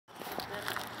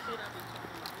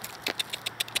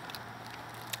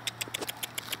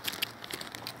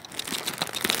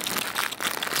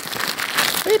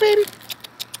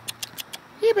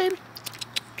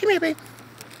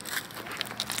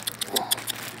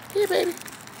Yeah, baby.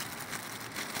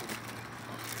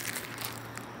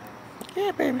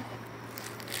 Yeah, baby.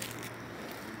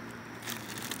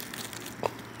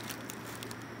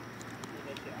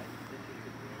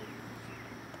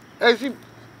 Hey, she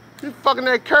fucking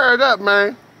that curd up,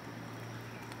 man.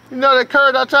 You know that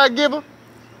curd I tried to give her?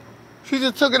 She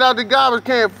just took it out the garbage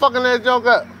can, fucking that junk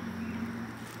up.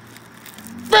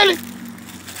 Really?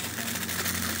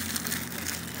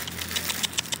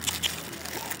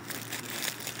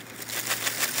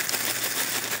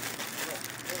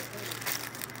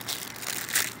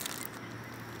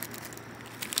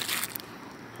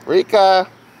 Rica.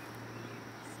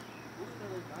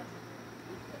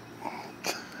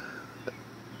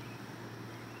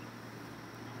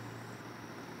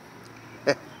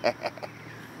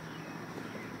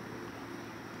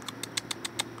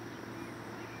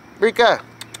 Rica.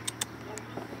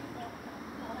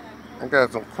 I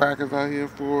got some crackers out here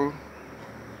for her.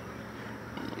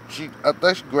 I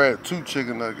think she grabbed 2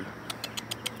 chicken nuggets.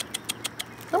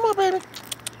 Come on, baby.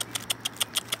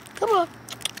 Come on.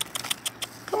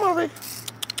 Come on, baby.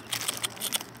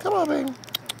 Come on, baby.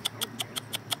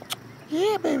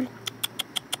 Yeah, baby.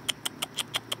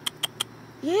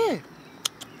 Yeah.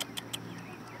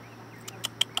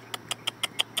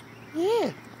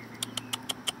 Yeah.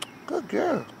 Good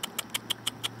girl.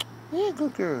 Yeah,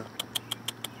 good girl.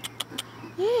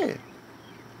 Yeah.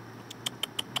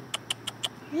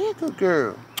 Yeah, good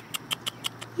girl.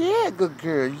 Yeah, good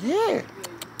girl. Yeah.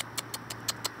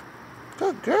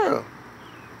 Good girl.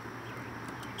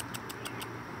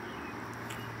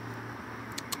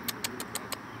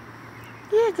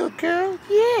 Yeah, good girl.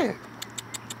 Yeah.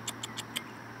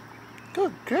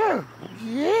 Good girl.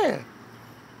 Yeah.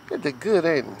 That's good,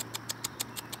 ain't it?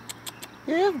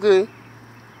 Yeah, it's good.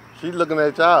 She looking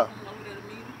at y'all.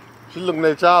 She looking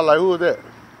at y'all like, who is that?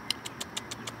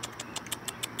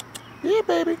 Yeah,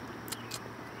 baby.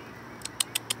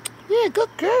 Yeah, good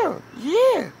girl.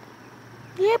 Yeah.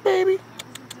 Yeah, baby.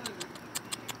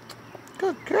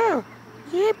 Good girl.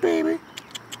 Yeah, baby.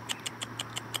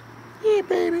 Yeah,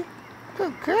 baby.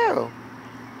 Good girl.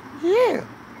 Yeah.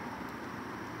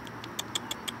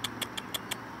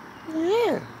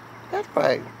 Yeah. That's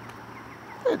right.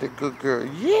 That's a good girl.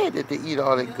 Yeah, that they eat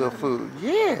all that good food.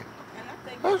 Yeah.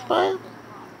 That's right.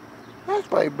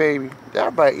 That's right, baby.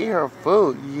 That's right. Eat her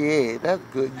food. Yeah, that's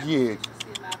good. Yeah.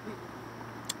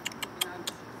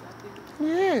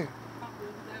 Yeah.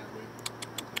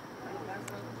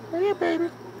 Yeah, baby.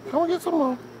 Come on, get some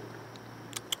more.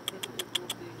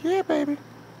 Yeah, baby.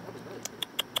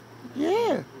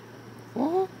 Yeah.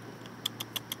 You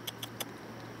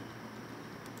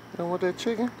don't want that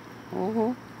chicken?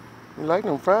 You like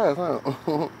them fries, huh?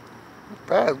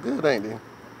 Fries good, ain't they?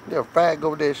 Yeah, fried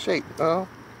go with that shake, huh?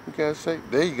 You got a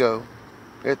shake? There you go.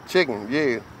 That chicken,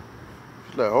 yeah.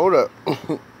 She's like, hold up.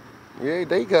 Yeah,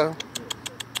 there you go.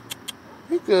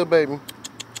 You good, baby.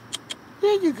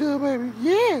 Yeah, you good, baby.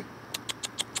 Yeah.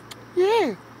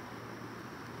 Yeah.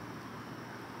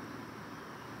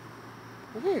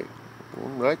 Yeah.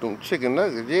 Like them chicken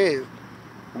nuggets, yeah.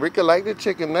 Rica like the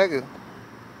chicken nuggets.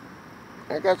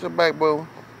 I got your back, bro.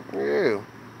 Yeah.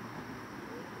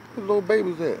 Where little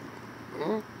babies at?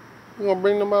 You gonna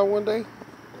bring them out one day?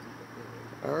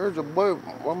 I heard your boy,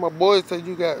 one of my boys said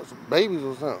you got some babies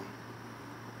or something.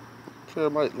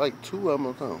 Said like 2 of them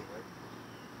or something.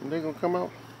 And they gonna come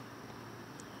out?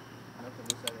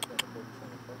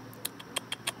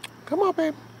 Come on,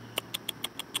 baby.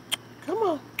 Come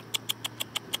on.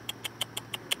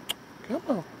 Come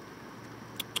on.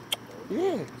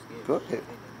 Yeah. Go ahead.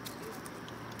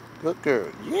 Good girl.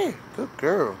 Yeah. Good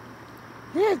girl.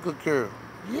 Yeah, good girl.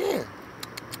 Yeah.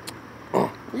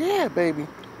 Yeah, baby.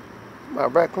 My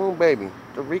raccoon baby.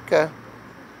 The Rica.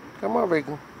 Come on,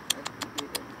 Rica.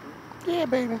 Yeah,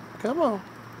 baby. Come on.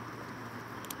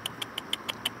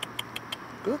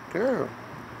 Good girl.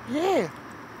 Yeah.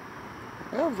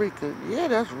 That's Rica. Yeah,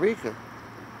 that's Rica.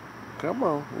 Come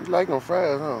on. You like them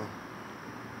fries, huh?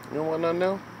 You don't want nothing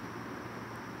else?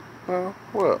 Huh?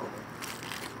 What?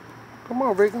 Come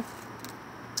on, Rica.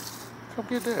 Come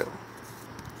get that.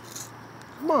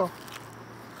 Come on.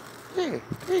 Yeah.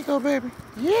 There you go, baby.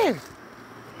 Yeah.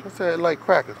 I said like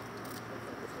crackers.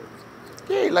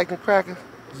 Yeah, you like them crackers?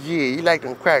 Yeah, you like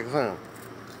them crackers, huh?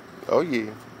 Oh,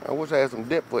 yeah. I wish I had some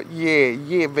dip for it. Yeah,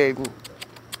 yeah, baby.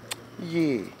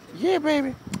 Yeah. Yeah,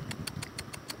 baby.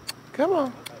 Come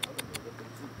on.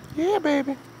 Yeah,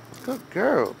 baby. Good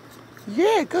girl.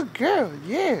 Yeah, good girl.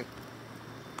 Yeah.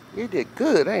 You did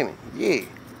good, ain't it? Yeah.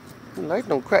 You like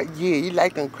them crackers? Yeah, you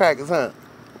like them crackers, huh?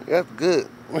 That's good.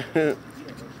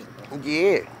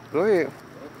 Yeah. Go ahead.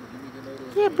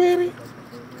 Yeah, baby.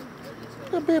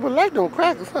 Some people like them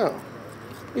crackers, huh?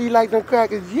 You like them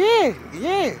crackers? Yeah,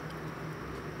 yeah.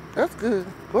 That's good.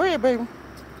 Go ahead, baby.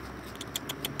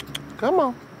 Come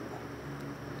on.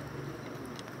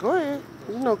 Go ahead.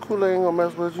 You know Kool-Aid ain't gonna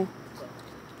mess with you.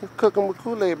 Just cook them with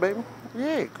Kool-Aid, baby.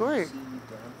 Yeah, go ahead.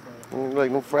 You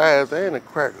like them fries and the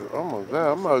crackers. Oh my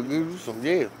God, I'm gonna give you some,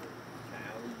 yeah.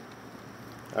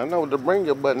 I know what to bring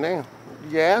your butt now.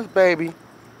 Yes, baby.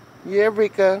 Yeah,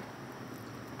 Rica.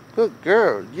 Good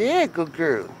girl. Yeah, good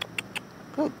girl.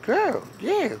 Good girl.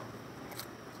 Yeah.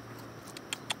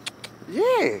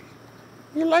 Yeah.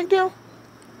 You like them?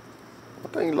 I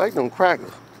think you like them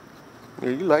crackers. Yeah,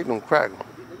 you like them crackers.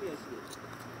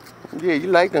 Yeah, you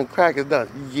like them crackers, don't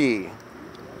you? Yeah.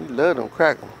 You love them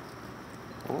crackers.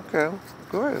 Okay.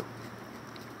 Go ahead.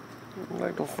 You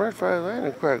like them french fries and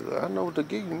the crackers. I know what to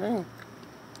give you now.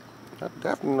 I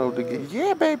definitely know what to give you.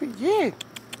 Yeah, baby. Yeah.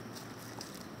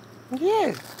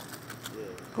 Yeah.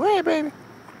 Go ahead, baby.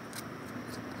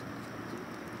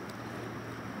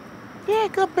 Yeah,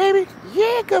 good baby.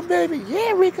 Yeah, good baby.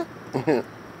 Yeah, Rica.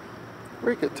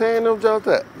 Rica, tearing them jokes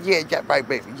up. Yeah, yeah, right,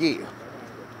 baby. Yeah.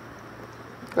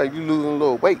 Like you losing a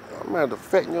little weight. I'm gonna have to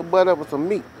fatten your butt up with some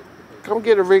meat. Come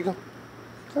get it, Rica.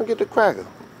 Come get the cracker.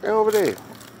 They're over there.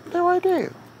 They're right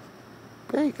there.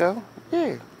 There you go.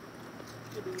 Yeah.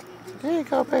 There you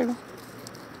go, baby.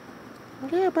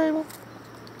 Yeah, baby.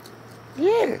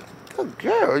 Yeah. Good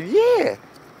girl. Yeah.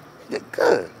 You're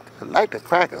good. You like the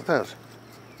crackers, don't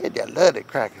you? Yeah, you love the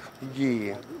crackers.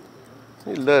 Yeah.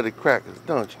 You love the crackers,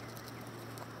 don't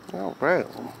you? All right.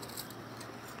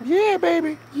 Yeah,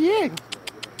 baby. Yeah.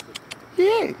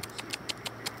 Yeah.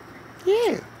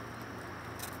 Yeah.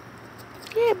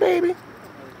 Yeah, baby.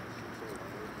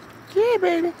 Yeah,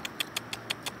 baby.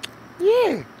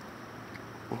 Yeah.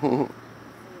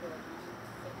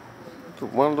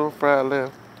 Just one little fry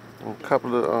left and a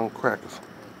couple of crackers.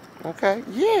 Okay?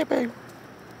 Yeah, baby.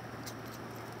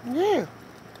 Yeah.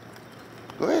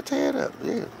 Go ahead, tear it up.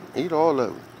 Yeah. Eat all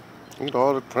of it. Eat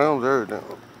all the crumbs, everything.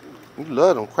 You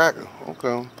love them crackers.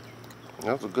 Okay.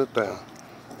 That's a good thing.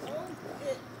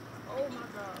 Oh my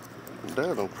God. You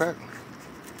love them crackers.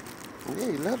 Yeah,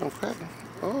 you love them crackers.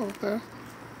 Oh, okay.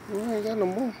 You ain't got no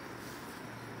more.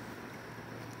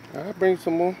 I'll bring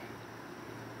some more.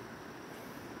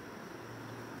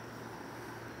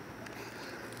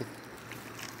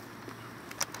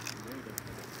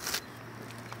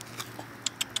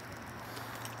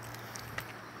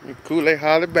 Kool-Aid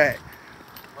hollered back.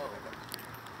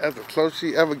 That's the closest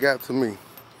she ever got to me.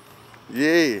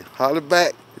 Yeah, holler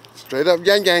back. Straight up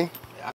yang yang.